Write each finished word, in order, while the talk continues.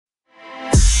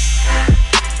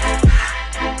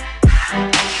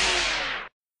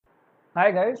Hi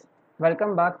guys,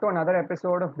 welcome back to another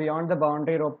episode of Beyond the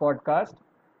Boundary Rope podcast.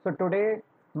 So today,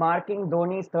 marking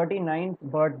Dhoni's 39th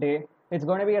birthday, it's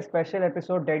going to be a special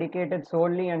episode dedicated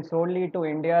solely to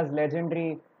India's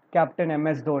legendary captain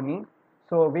MS Dhoni.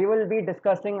 So we will be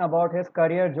discussing about his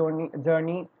career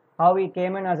journey, how he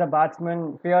came in as a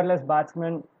batsman, fearless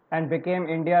batsman, and became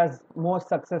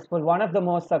one of the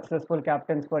most successful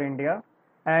captains for India,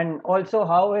 and also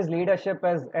how his leadership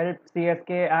has helped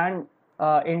CSK and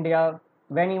India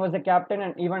when he was the captain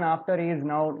and even after he is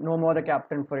now no more the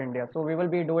captain for India. So we will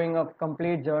be doing a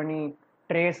complete journey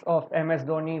trace of MS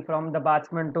Dhoni from the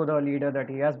batsman to the leader that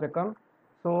he has become.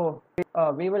 So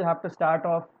we will have to start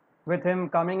off with him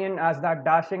coming in as that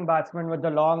dashing batsman with the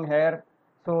long hair.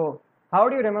 So how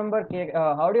do you remember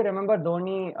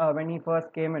Dhoni when he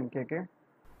first came in, KK?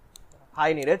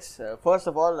 Hi Neeraj. First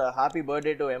of all, happy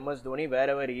birthday to MS Dhoni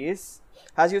wherever he is.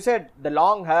 As you said, the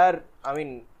long hair.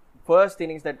 First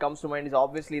innings that comes to mind is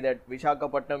obviously that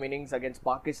Visakhapatnam innings against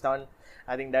Pakistan.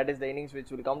 I think that is the innings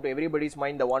which will come to everybody's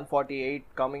mind. The 148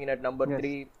 coming in at number Yes.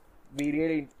 3. We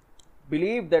really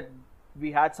believe that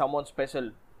we had someone special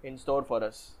in store for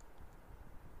us.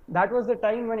 That was the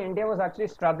time when India was actually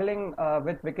struggling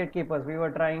with wicket keepers. We were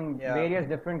trying Yeah. various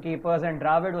different keepers, and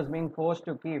Dravid was being forced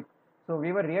to keep. So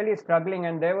we were really struggling,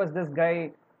 and there was this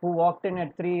guy who walked in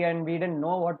at 3, and we didn't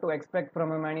know what to expect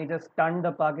from him, and he just stunned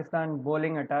the Pakistan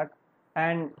bowling attack.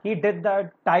 And he did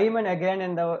that time and again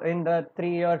in the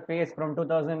 3-year phase from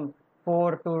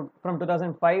 2004 to from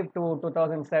 2005 to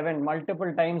 2007,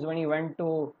 multiple times when he went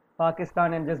to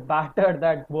Pakistan and just battered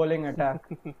that bowling attack.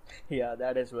 Yeah,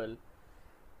 that as well.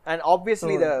 And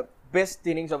obviously, So the best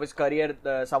innings of his career,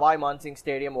 the Savai Mansingh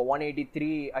Stadium,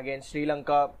 183 against Sri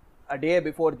Lanka, a day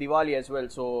before Diwali as well.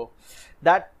 So,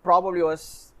 that probably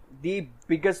was the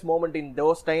biggest moment in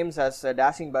those times as a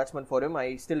dashing batsman for him.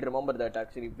 I still remember that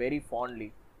actually very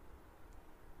fondly.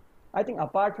 I think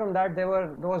apart from that, there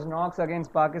were those knocks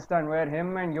against Pakistan where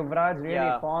him and Yuvraj really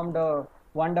Yeah, formed a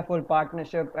wonderful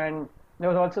partnership. And there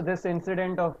was also this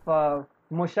incident of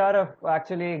Musharraf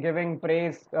actually giving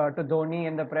praise to Dhoni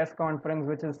in the press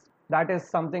conference, that is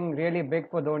something really big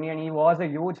for Dhoni. And he was a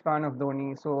huge fan of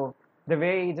Dhoni. So the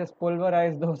way he just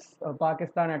pulverized those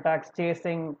Pakistan attacks,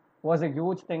 chasing, was a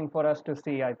huge thing for us to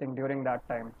see, I think, during that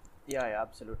time. yeah,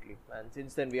 absolutely. And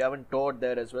since then, we haven't toured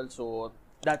there as well. So,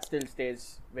 that still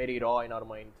stays very raw in our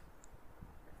mind.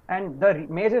 And the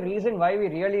major reason why we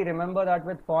really remember that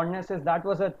with fondness is that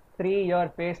was a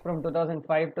 3-year phase from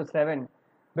 2005 to 7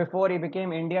 before he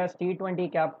became India's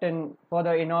T20 captain for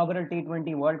the inaugural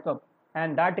T20 World Cup.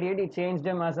 And that really changed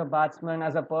him as a batsman,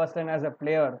 as a person, as a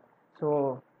player.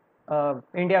 So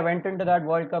India went into that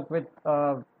World Cup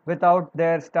without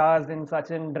their stars in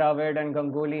Sachin, Dravid, and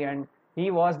Ganguly, and he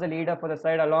was the leader for the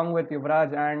side along with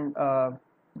Yuvraj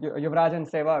and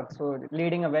Sehwag. So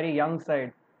leading a very young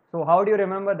side. So how do you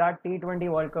remember that T20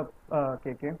 World Cup,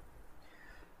 KK?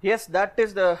 Yes, that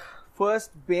is the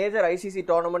first major ICC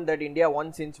tournament that India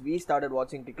won since we started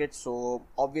watching cricket. So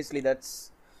obviously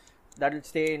that'll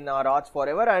stay in our hearts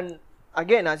forever. And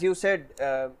again, as you said,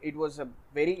 it was a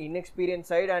very inexperienced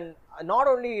side, and not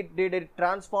only did it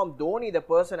transform Dhoni the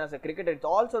person as a cricketer, it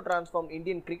also transformed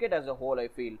Indian cricket as a whole. I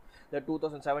feel the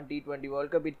 2007 T20 World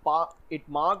Cup it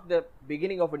marked the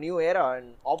beginning of a new era,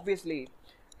 and obviously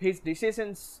his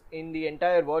decisions in the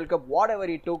entire World Cup, whatever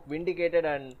he took, vindicated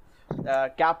and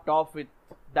capped off with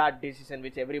that decision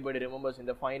which everybody remembers in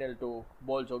the final to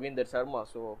bowl Joginder Sharma.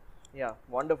 So yeah,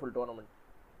 wonderful tournament.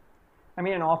 I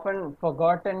mean, an often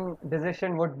forgotten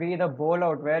decision would be the bowl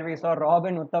out where we saw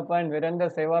Robin Uthappa and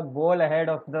Virender Sehwag bowl ahead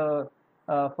of the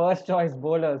first choice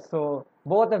bowlers. So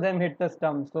both of them hit the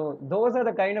stump. So those are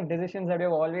the kind of decisions that we've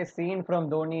always seen from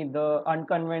Dhoni, the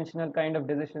unconventional kind of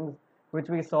decisions which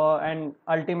we saw, and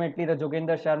ultimately the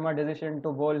Joginder Sharma decision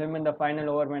to bowl him in the final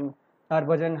over when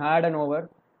Harbhajan had an over.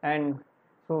 And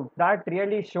so that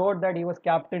really showed that he was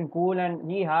captain cool and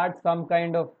he had some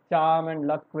kind of charm and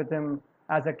luck with him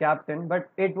as a captain. But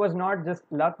it was not just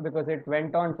luck because it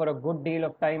went on for a good deal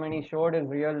of time and he showed his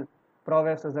real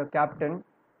prowess as a captain.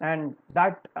 And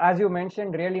that, as you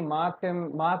mentioned, really marked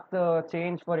the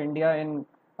change for India in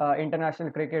international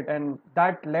cricket. And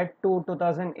that led to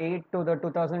 2008 to the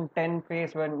 2010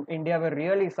 phase when India were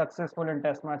really successful in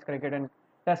Test match cricket. And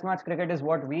Test match cricket is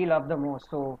what we love the most.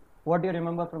 So, what do you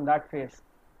remember from that phase?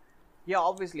 Yeah,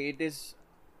 obviously it is,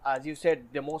 as you said,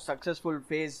 the most successful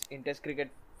phase in Test cricket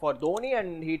for Dhoni,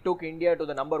 and he took India to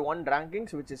the number one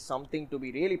rankings, which is something to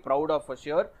be really proud of for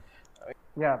sure.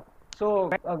 Yeah.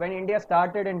 So when India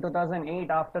started in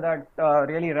 2008, after that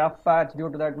really rough patch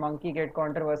due to that monkey gate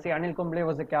controversy, Anil Kumble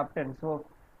was the captain. So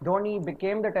Dhoni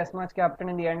became the Test match captain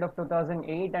in the end of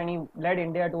 2008, and he led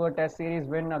India to a Test series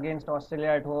win against Australia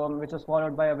at home, which was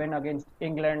followed by a win against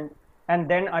England. And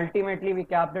then ultimately we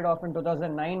capped it off in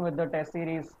 2009 with the Test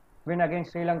series win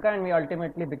against Sri Lanka, and we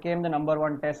ultimately became the number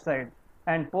one Test side.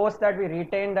 And post that, we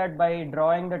retained that by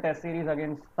drawing the Test series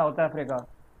against South Africa.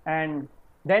 And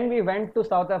then we went to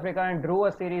South Africa and drew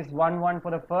a series 1-1 for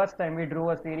the first time. We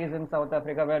drew a series in South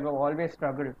Africa where we've always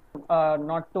struggled.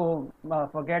 Not to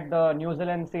forget the New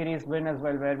Zealand series win as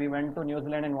well, where we went to New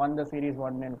Zealand and won the series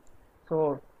 1-0.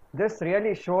 So this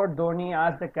really showed Dhoni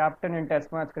as the captain in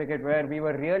Test match cricket, where we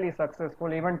were really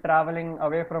successful, even traveling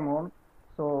away from home.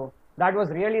 So that was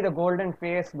really the golden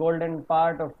phase, golden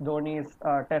part of Dhoni's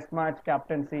Test match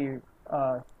captaincy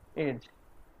age.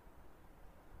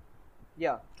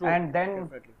 Yeah, true. And then,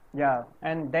 Definitely. yeah,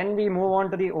 and then we move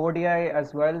on to the ODI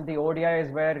as well. The ODI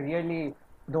is where really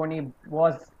Dhoni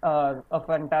was a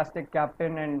fantastic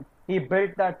captain, and he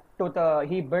built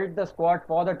the squad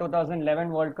for the 2011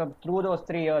 World Cup through those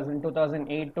 3 years in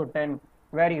 2008 to 10,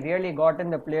 where he really got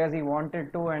in the players he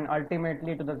wanted to, and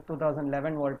ultimately to the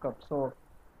 2011 World Cup. So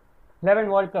 11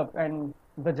 World Cup and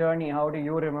the journey. How do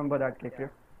you remember that, KK?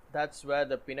 That's where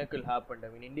the pinnacle happened. I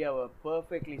mean, India were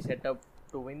perfectly set up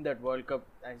to win that World Cup.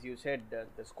 As you said,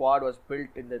 the squad was built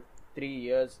in the 3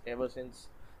 years ever since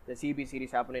the CB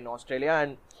series happened in Australia.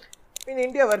 And in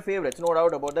India were favourites, no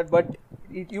doubt about that. But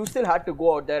you still had to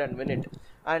go out there and win it.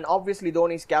 And obviously,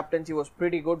 Dhoni's captaincy was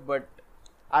pretty good. But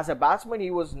as a batsman,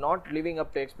 he was not living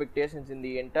up to expectations in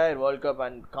the entire World Cup.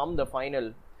 And come the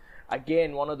final,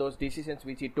 again, one of those decisions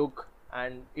which he took,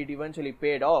 and it eventually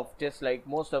paid off, just like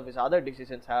most of his other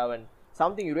decisions have, and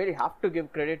something you really have to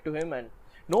give credit to him. And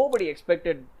nobody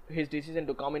expected his decision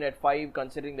to come in at 5,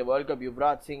 considering the World Cup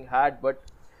Yuvraj Singh had. But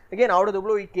again, out of the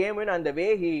blue, he came in, and the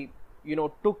way he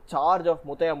took charge of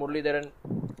Muttiah Muralidharan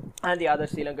and the other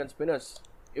Sri Lankan spinners,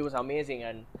 it was amazing.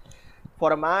 And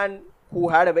for a man who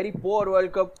had a very poor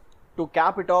World Cup, to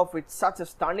cap it off with such a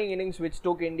stunning innings which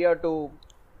took India to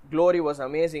glory was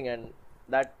amazing. And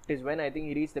that is when I think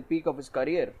he reached the peak of his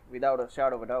career, without a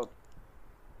shadow of a doubt.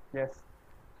 Yes.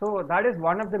 So that is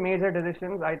one of the major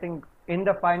decisions. I think in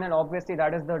the final, obviously,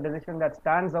 that is the decision that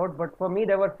stands out. But for me,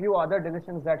 there were few other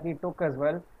decisions that he took as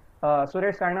well.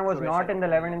 Suresh Raina was Suresh not in the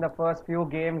 11 in the first few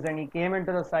games, and he came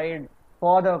into the side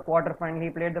for the quarterfinal. He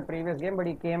played the previous game, but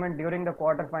he came in during the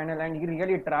quarterfinal, and he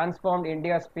really transformed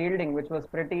India's fielding, which was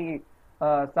pretty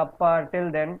subpar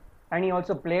till then. And he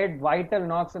also played vital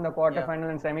knocks in the quarterfinal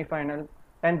and semi-final.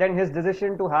 And then his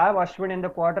decision to have Ashwin in the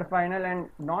quarterfinal and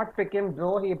not pick him,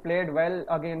 though he played well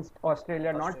against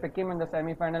Australia, not pick him in the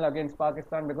semi-final against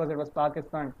Pakistan because it was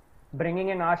Pakistan. Bringing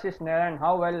in Ashish Nehra and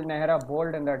how well Nehra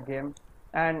bowled in that game.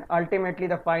 And ultimately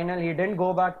the final, he didn't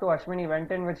go back to Ashwin, he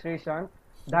went in with Srishant.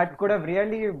 That could have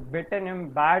really bitten him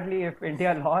badly if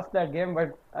India lost that game,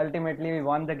 but ultimately we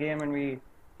won the game and we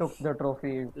took the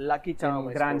trophy Lucky charm, in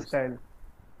I grand suppose. style.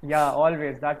 Yeah,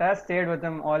 always. That has stayed with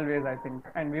him always, I think.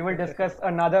 And we will discuss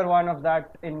another one of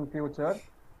that in future.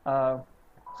 Uh,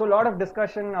 so a lot of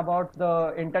discussion about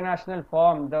the international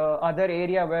form, the other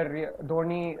area where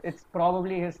Dhoni, it's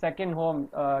probably his second home,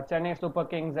 Chennai Super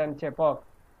Kings and Chepauk.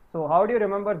 So how do you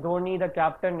remember Dhoni, the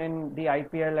captain in the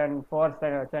IPL and for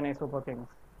Chennai Super Kings?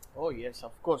 Oh yes,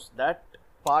 of course. That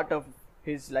part of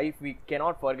his life we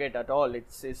cannot forget at all.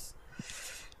 It's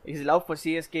his love for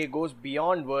CSK goes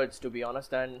beyond words, to be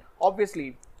honest. And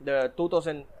obviously, the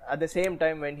 2000, at the same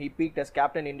time when he peaked as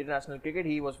captain in international cricket,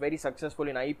 he was very successful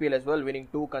in IPL as well, winning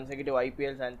 2 consecutive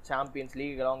IPLs and Champions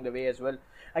League along the way as well.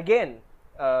 Again,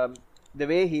 the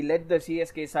way he led the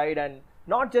CSK side, and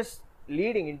not just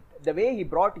leading, the way he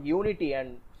brought unity.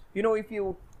 And if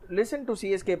you listen to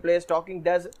CSK players talking,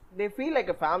 they feel like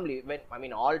a family. When I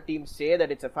mean, all teams say that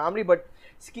it's a family, but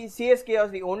CSK are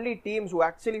the only teams who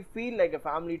actually feel like a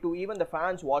family to even the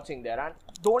fans watching there. And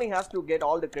Dhoni has to get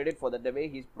all the credit for that. The way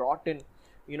he's brought in,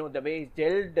 the way he's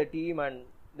gelled the team, and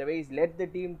the way he's led the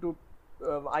team to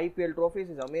IPL trophies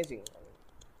is amazing.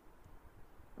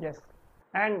 Yes,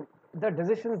 and the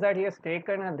decisions that he has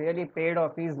taken have really paid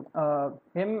off.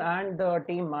 Him and the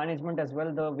team management as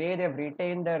well, the way they've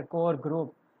retained their core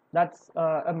group, that's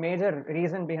a major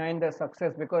reason behind their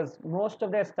success, because most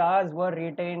of their stars were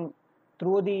retained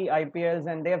through the IPLs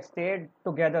and they have stayed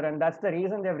together, and that's the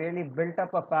reason they've really built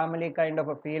up a family kind of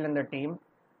a feel in the team.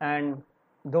 And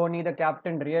Dhoni, the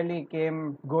captain, really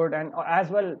came good, and as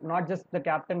well, not just the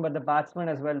captain but the batsman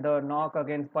as well. The knock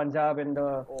against Punjab in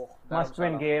the Oh,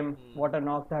 must-win Dharamsala. game, what a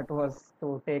knock that was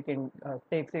to take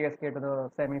CSK to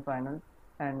the semi-final.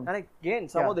 And And again,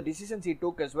 some yeah, of the decisions he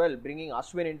took as well, bringing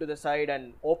Ashwin into the side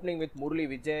and opening with Murali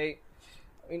Vijay.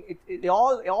 mean,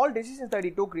 all decisions that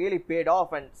he took really paid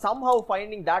off, and somehow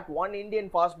finding that one Indian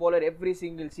fast bowler every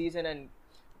single season and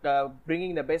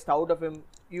bringing the best out of him,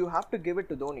 you have to give it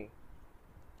to Dhoni.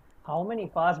 How many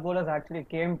fast bowlers actually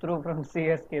came through from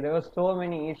CSK? There were so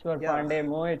many: Ishwar Pandey,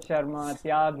 Mohit Sharma,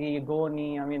 Tyagi,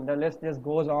 Goni. I mean, the list just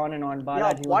goes on and on.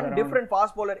 Balaji One different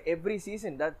fast bowler every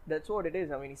season. That's what it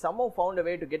is. I mean, he somehow found a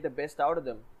way to get the best out of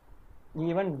them. He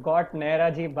even got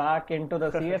Nehraji back into the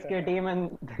CSK team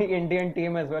and the Indian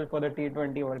team as well for the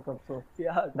T20 World Cup. So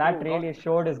that really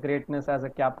showed his greatness as a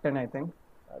captain, I think.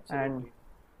 Absolutely. And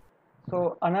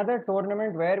so another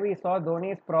tournament where we saw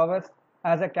Dhoni's prowess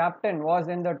as a captain was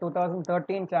in the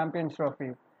 2013 Champions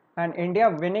Trophy. And India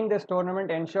winning this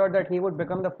tournament ensured that he would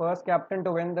become the first captain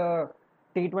to win the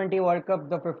T20 World Cup,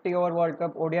 the 50-over World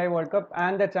Cup, ODI World Cup,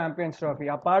 and the Champions Trophy,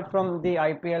 apart from the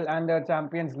IPL and the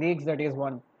Champions Leagues that he's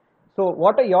won. So,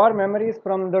 what are your memories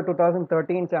from the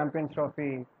 2013 Champions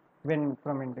Trophy win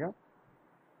from India?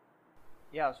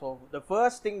 Yeah, so the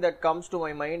first thing that comes to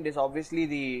my mind is obviously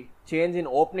the change in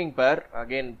opening pair.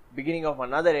 Again, beginning of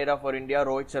another era for India,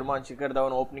 Rohit Sharma and Shikhar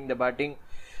Dhawan opening the batting.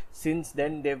 Since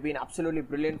then, they've been absolutely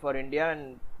brilliant for India,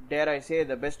 and dare I say,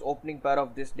 the best opening pair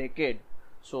of this decade.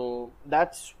 So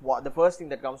that's the first thing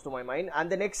that comes to my mind.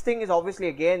 And the next thing is obviously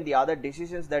again the other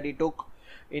decisions that he took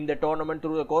in the tournament,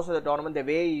 through the course of the tournament, the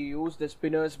way he used the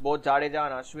spinners, both Jadeja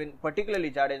and Ashwin,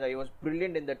 particularly Jadeja. He was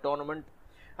brilliant in the tournament.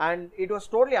 And it was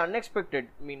totally unexpected.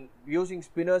 I mean, using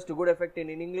spinners to good effect in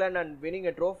England and winning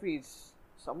a trophy is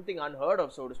something unheard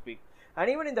of, so to speak. And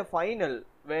even in the final,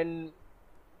 when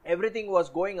everything was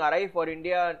going awry for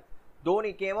India,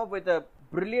 Dhoni came up with a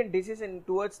brilliant decision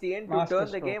towards the end to turn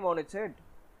the game on its head.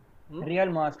 Real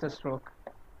masterstroke.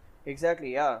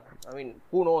 Exactly, yeah. I mean,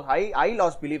 who knows? I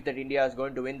lost belief that India is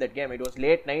going to win that game. It was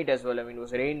late night as well. I mean, it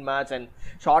was a rain match and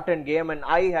shortened game, and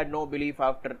I had no belief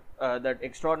after that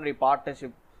extraordinary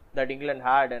partnership that England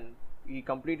had, and he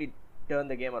completely turned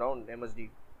the game around, MSD.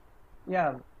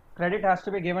 Yeah, credit has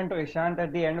to be given to Ishant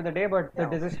at the end of the day, but the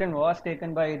decision was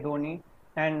taken by Dhoni,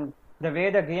 and the way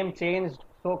the game changed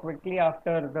so quickly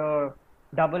after the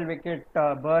double wicket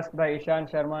burst by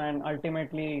Ishant Sharma and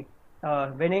ultimately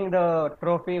winning the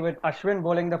trophy with Ashwin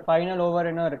bowling the final over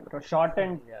in a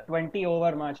shortened 20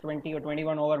 over match, 20 or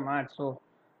 21 over match. So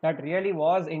that really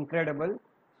was incredible.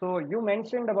 So you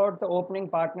mentioned about the opening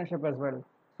partnership as well.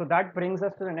 So that brings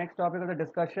us to the next topic of the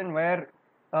discussion, where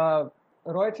Rohit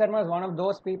Sharma is one of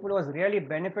those people who has really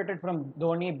benefited from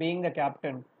Dhoni being the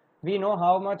captain. We know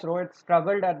how much Rohit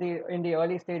struggled in the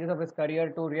early stages of his career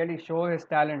to really show his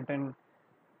talent, and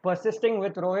persisting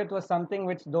with Rohit was something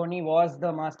which Dhoni was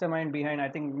the mastermind behind. I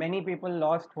think many people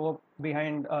lost hope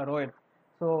behind Rohit.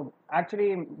 So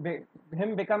actually,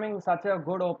 him becoming such a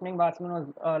good opening batsman was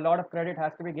a lot of credit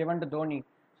has to be given to Dhoni.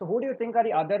 So who do you think are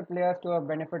the other players to have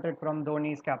benefited from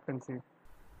Dhoni's captaincy?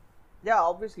 Yeah,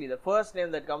 obviously the first name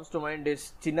that comes to mind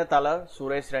is Chinnathala,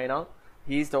 Suresh Raina.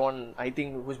 He's the one, I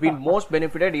think, who's been most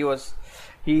benefited.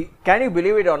 Can you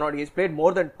believe it or not, he's played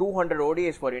more than 200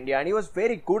 ODIs for India, and he was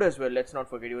very good as well. Let's not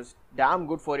forget, he was damn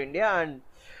good for India.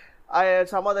 And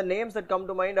some other names that come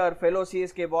to mind are fellow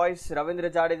CSK boys,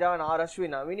 Ravindra Jadeja and R.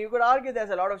 Ashwin. I mean, you could argue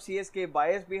there's a lot of CSK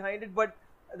bias behind it, but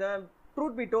the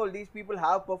truth be told, these people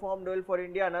have performed well for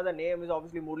India. Another name is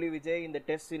obviously Murli Vijay in the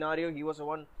test scenario. He was the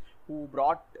one who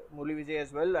brought Murli Vijay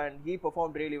as well, and he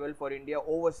performed really well for India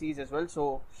overseas as well.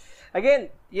 So again,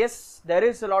 yes, there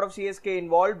is a lot of CSK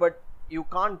involved, but you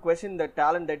can't question the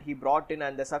talent that he brought in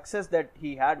and the success that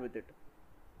he had with it.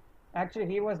 Actually,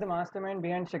 he was the mastermind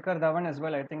behind Shikhar Dhawan as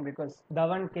well, I think, because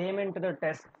Dhawan came into the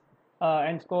test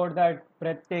and scored that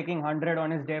breathtaking 100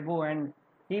 on his debut, and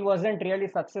he wasn't really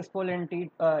successful in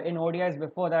ODIs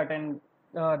before that, and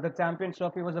the Champions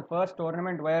Trophy was the first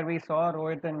tournament where we saw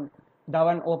Rohit and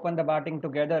Dhawan open the batting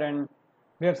together, and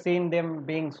we have seen them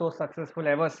being so successful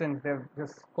ever since. They've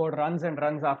just scored runs and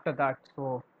runs after that.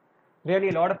 So really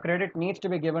a lot of credit needs to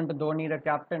be given to Dhoni, the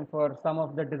captain, for some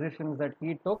of the decisions that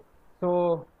he took.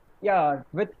 So yeah,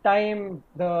 with time,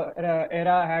 the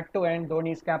era had to end,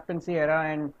 Dhoni's captaincy era,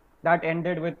 and that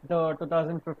ended with the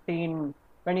 2015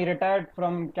 when he retired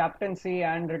from captaincy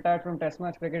and retired from Test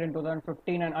match cricket in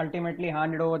 2015 and ultimately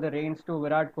handed over the reins to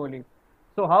Virat Kohli.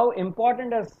 So how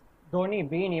important has Dhoni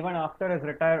been even after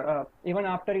even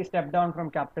after he stepped down from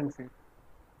captaincy?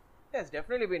 Yes,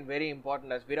 definitely been very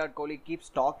important, as Virat Kohli keeps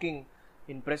talking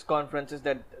in press conferences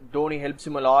that Dhoni helps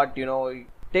him a lot. You know, he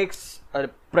takes a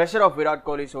pressure off Virat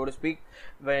Kohli, so to speak,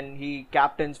 when he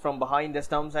captains from behind the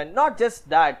stumps. And not just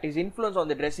that, his influence on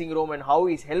the dressing room and how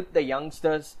he's helped the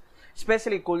youngsters,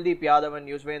 especially Kuldeep Yadav and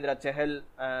Yuzvendra Chahal,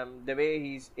 the way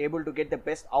he's able to get the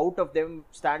best out of them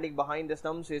standing behind the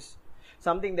stumps is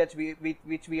something that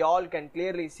which we all can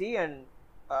clearly see, and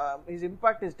his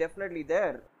impact is definitely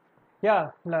there.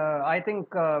 Yeah, I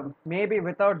think maybe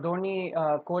without Dhoni,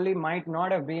 Kohli might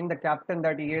not have been the captain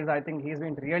that he is. I think he's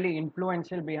been really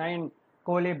influential behind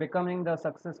Kohli becoming the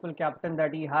successful captain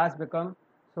that he has become.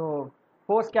 So,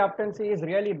 post captaincy, he's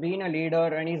really been a leader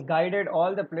and he's guided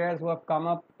all the players who have come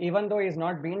up. Even though he's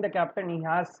not been the captain, he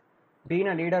has been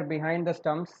a leader behind the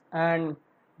stumps. And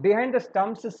behind the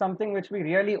stumps is something which we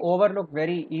really overlook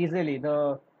very easily,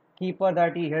 the keeper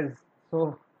that he is.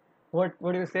 So, what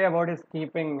do you say about his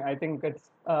keeping? I think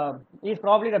he's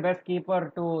probably the best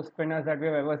keeper to spinners that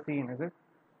we've ever seen, is it?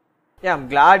 Yeah, I'm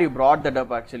glad you brought that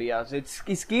up actually. Yes,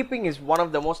 his keeping is one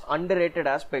of the most underrated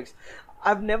aspects.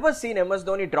 I've never seen MS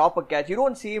Dhoni drop a catch. You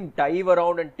don't see him dive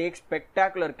around and take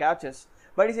spectacular catches,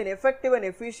 but he's an effective and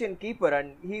efficient keeper,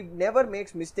 and he never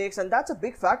makes mistakes, and that's a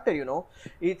big factor.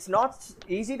 It's not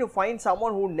easy to find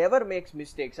someone who never makes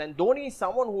mistakes, and Dhoni is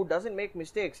someone who doesn't make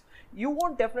mistakes. You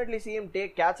won't definitely see him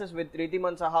take catches with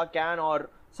Ridhiman Saha can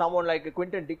or someone like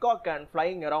Quinton de Kock can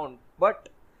flying around, but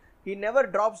he never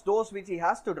drops those which he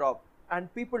has to drop,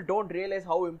 and people don't realize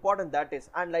how important that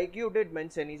is. And like you did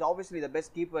mention, he's obviously the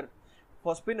best keeper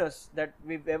for spinners that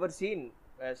we've ever seen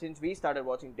since we started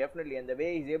watching, definitely. And the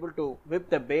way he's able to whip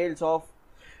the bails off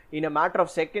in a matter of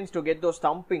seconds to get those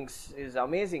stumpings is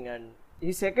amazing, and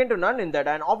he's second to none in that.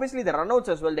 And obviously the runouts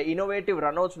as well, the innovative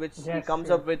runouts which he comes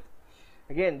up with.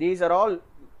 Again, these are all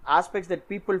aspects that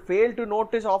people fail to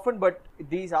notice often, but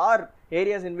these are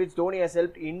areas in which Dhoni has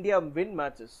helped India win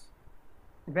matches.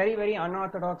 Very, very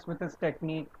unorthodox with his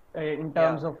technique in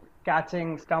terms of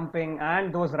catching, stumping,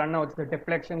 and those runouts, the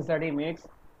deflections that he makes.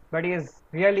 But he has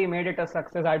really made it a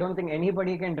success. I don't think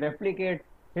anybody can replicate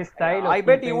his style. I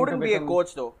bet he wouldn't be a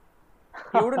coach though.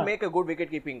 He wouldn't make a good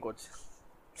wicket-keeping coach.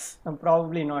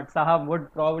 Probably not. Sahab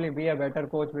would probably be a better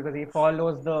coach because he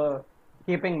follows the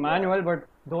keeping manual, but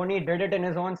Dhoni did it in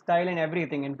his own style in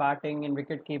everything, in batting, in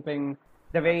wicket-keeping,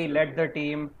 the way he led the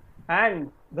team.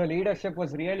 And the leadership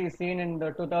was really seen in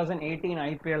the 2018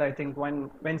 IPL, I think, when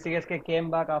CSK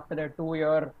came back after their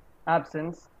 2-year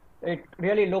absence. It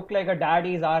really looked like a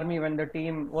daddy's army when the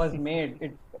team was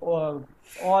made. All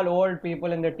old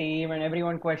people in the team, and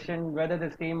everyone questioned whether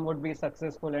this team would be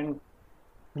successful. And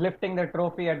lifting the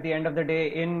trophy at the end of the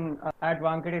day at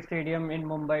Wankhede Stadium in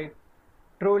Mumbai,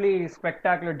 truly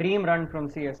spectacular dream run from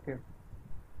CSK.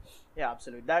 Yeah,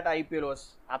 absolutely. That IPL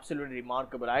was absolutely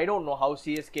remarkable. I don't know how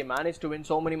CSK managed to win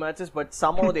so many matches, but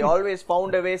somehow they always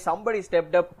found a way. Somebody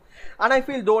stepped up, and I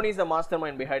feel Dhoni is the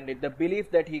mastermind behind it. The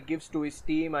belief that he gives to his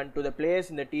team and to the players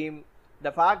in the team,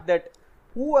 the fact that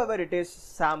whoever it is,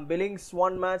 Sam Billings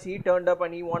won match, he turned up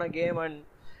and he won a game, and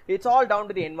it's all down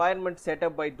to the environment set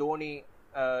up by Dhoni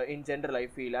in general, I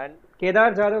feel. And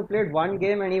Kedar Jadhav played one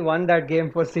game and he won that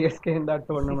game for CSK in that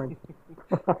tournament.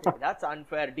 That's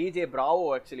unfair. DJ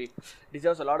Bravo actually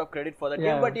deserves a lot of credit for that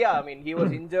game. But yeah, I mean, he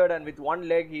was injured, and with one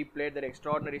leg he played that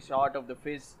extraordinary shot of the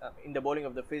Fizz in the bowling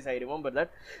of the Fizz. I remember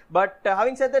that. But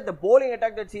having said that, the bowling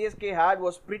attack that CSK had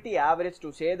was pretty average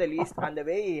to say the least, and the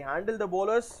way he handled the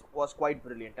bowlers was quite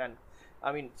brilliant. And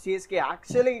I mean, CSK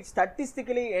actually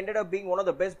statistically ended up being one of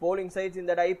the best bowling sides in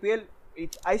that IPL.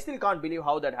 I still can't believe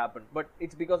how that happened, but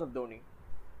it's because of Dhoni.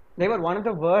 They were one of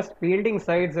the worst fielding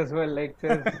sides as well. Like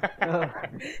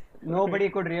nobody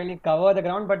could really cover the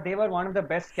ground, but they were one of the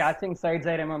best catching sides.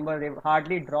 I remember they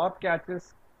hardly dropped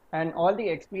catches, and all the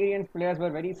experienced players were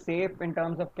very safe in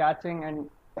terms of catching. And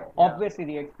obviously,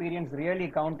 the experience really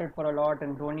counted for a lot.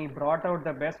 And Dhoni brought out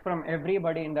the best from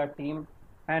everybody in that team.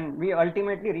 And we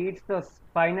ultimately reached the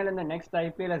final in the next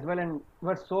IPL as well, and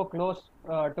were so close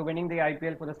to winning the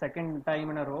IPL for the second time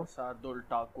in a row. Shardul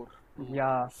Thakur.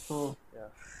 Yeah, so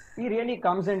he really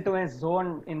comes into his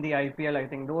zone in the IPL. I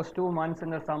think those 2 months in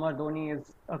the summer, Dhoni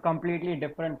is a completely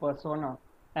different persona.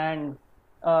 And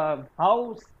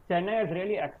how Chennai has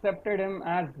really accepted him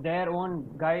as their own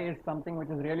guy is something which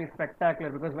is really spectacular,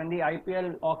 because when the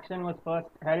IPL auction was first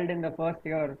held in the first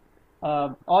year,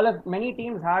 many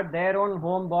teams had their own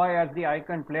home boy as the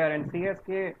icon player, and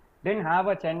CSK didn't have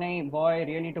a Chennai boy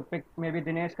really to pick. Maybe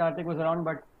Dinesh Karthik was around,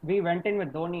 but we went in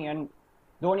with Dhoni, and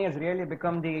Dhoni has really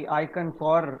become the icon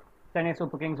for Chennai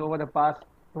Super Kings over the past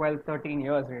 12-13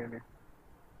 years, really.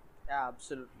 Yeah,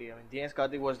 absolutely. I mean, Dinesh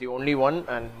Karthik was the only one,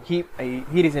 and he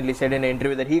recently said in an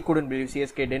interview that he couldn't believe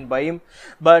CSK didn't buy him.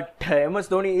 But MS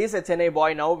Dhoni is a Chennai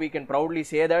boy now. We can proudly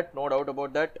say that, no doubt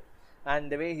about that.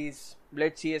 And the way he's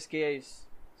led CSK is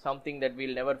something that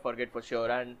we'll never forget for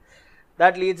sure. And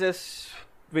that leads us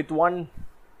with one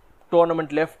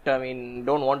tournament left. I mean,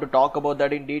 don't want to talk about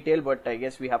that in detail, but I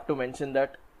guess we have to mention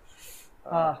that.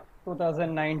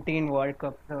 2019 World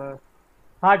Cup,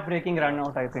 heartbreaking run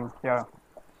out, I think. Yeah.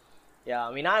 Yeah,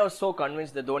 I mean, I was so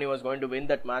convinced that Dhoni was going to win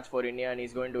that match for India and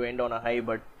he's going to end on a high,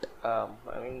 but I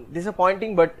mean,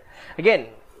 disappointing. But again,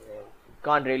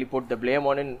 can't really put the blame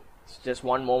on him. It's just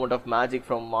one moment of magic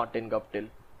from Martin Guptill.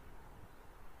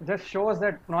 Just shows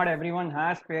that not everyone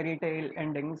has fairy tale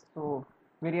endings. So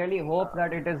we really hope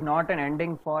that it is not an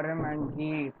ending for him and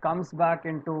he comes back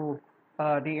into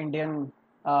the Indian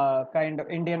kind of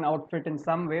Indian outfit in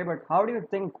some way. But how do you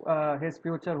think his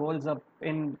future holds up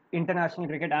in international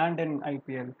cricket and in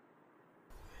IPL?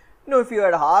 You know, if you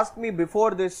had asked me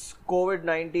before this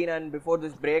COVID-19 and before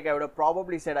this break, I would have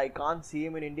probably said I can't see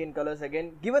him in Indian colours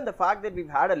again. Given the fact that we've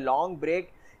had a long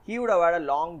break, he would have had a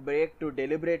long break to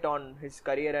deliberate on his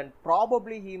career and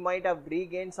probably he might have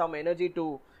regained some energy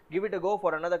to give it a go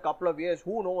for another couple of years.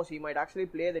 Who knows? He might actually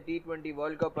play the T20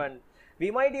 World Cup and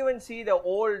we might even see the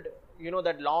old,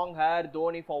 that long hair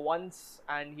Dhoni for once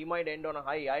and he might end on a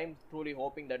high. I am truly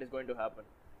hoping that is going to happen.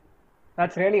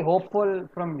 That's really hopeful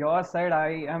from your side.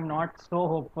 I am not so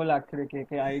hopeful actually,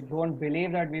 KK. I don't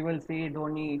believe that we will see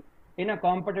Dhoni in a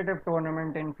competitive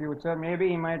tournament in future. Maybe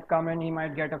he might come in, he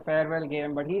might get a farewell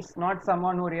game, but he's not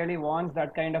someone who really wants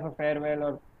that kind of a farewell,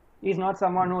 or he's not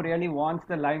someone who really wants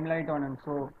the limelight on him.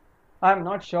 So I'm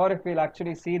not sure if we'll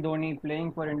actually see Dhoni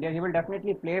playing for India. He will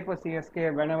definitely play for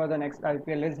CSK whenever the next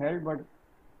IPL is held, but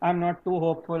I'm not too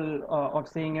hopeful of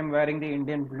seeing him wearing the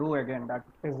Indian blue again. That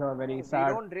is a very sad.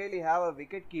 We don't really have a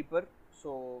wicket keeper,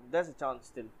 so there's a chance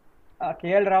still.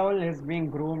 KL Rahul is being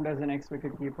groomed as the next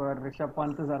wicket keeper. Rishabh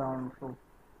Pant is around, so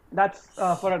that's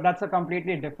a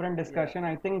completely different discussion.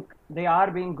 I think they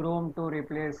are being groomed to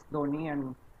replace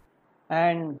Dhoni,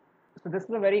 and so this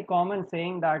is a very common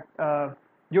saying that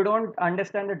you don't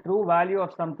understand the true value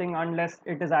of something unless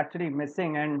it is actually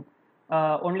missing, and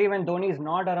only when Dhoni is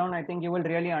not around, I think you will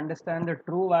really understand the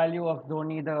true value of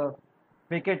Dhoni, the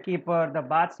wicket keeper, the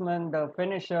batsman, the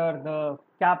finisher, the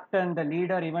captain, the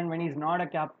leader, even when he's not a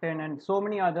captain, and so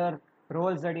many other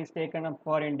roles that he's taken up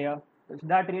for India.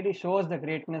 That really shows the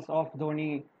greatness of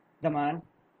Dhoni, the man.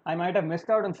 I might have missed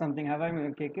out on something. Have I,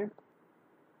 KK?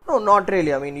 No, not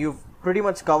really. I mean, you've pretty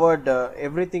much covered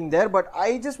everything there, but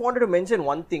I just wanted to mention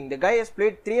one thing. The guy has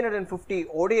played 350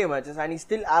 ODI matches and he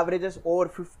still averages over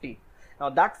 50. Now,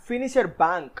 that finisher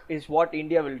bank is what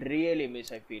India will really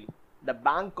miss, I feel. The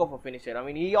bank of a finisher. I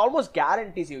mean, he almost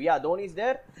guarantees you, yeah, Dhoni's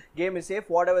there, game is safe,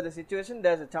 whatever the situation,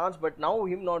 there's a chance, but now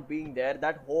him not being there,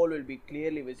 that hole will be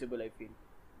clearly visible, I feel.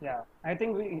 Yeah, I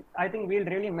think we'll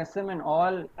really miss him in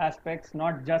all aspects,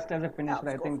 not just as a finisher.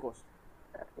 Yeah, I think of course.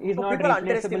 he's So not people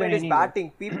replaceable underestimate in his any way.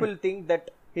 batting. People think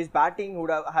that his batting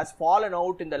has fallen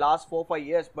out in the last 4-5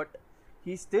 years, but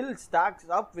he still stacks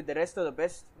up with the rest of the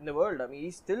best in the world. I mean,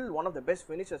 he's still one of the best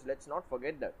finishers. Let's not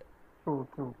forget that. True,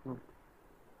 true, true.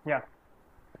 Yeah.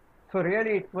 So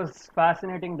really, it was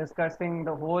fascinating discussing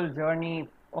the whole journey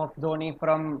of Dhoni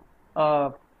from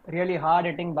a really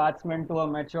hard-hitting batsman to a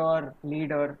mature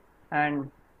leader, and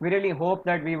we really hope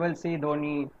that we will see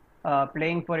Dhoni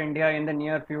playing for India in the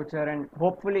near future, and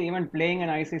hopefully even playing an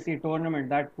ICC tournament.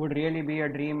 That would really be a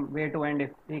dream way to end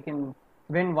if he can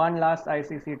win one last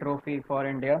ICC trophy for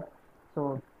India.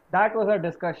 So that was our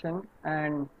discussion,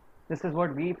 and this is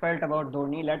what we felt about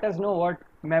Dhoni. Let us know what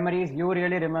memories you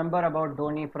really remember about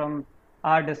Dhoni from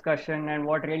our discussion and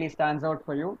what really stands out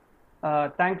for you.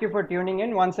 Thank you for tuning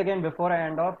in. Once again, before I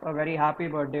end off, a very happy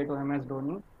birthday to MS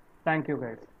Dhoni. Thank you,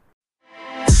 guys.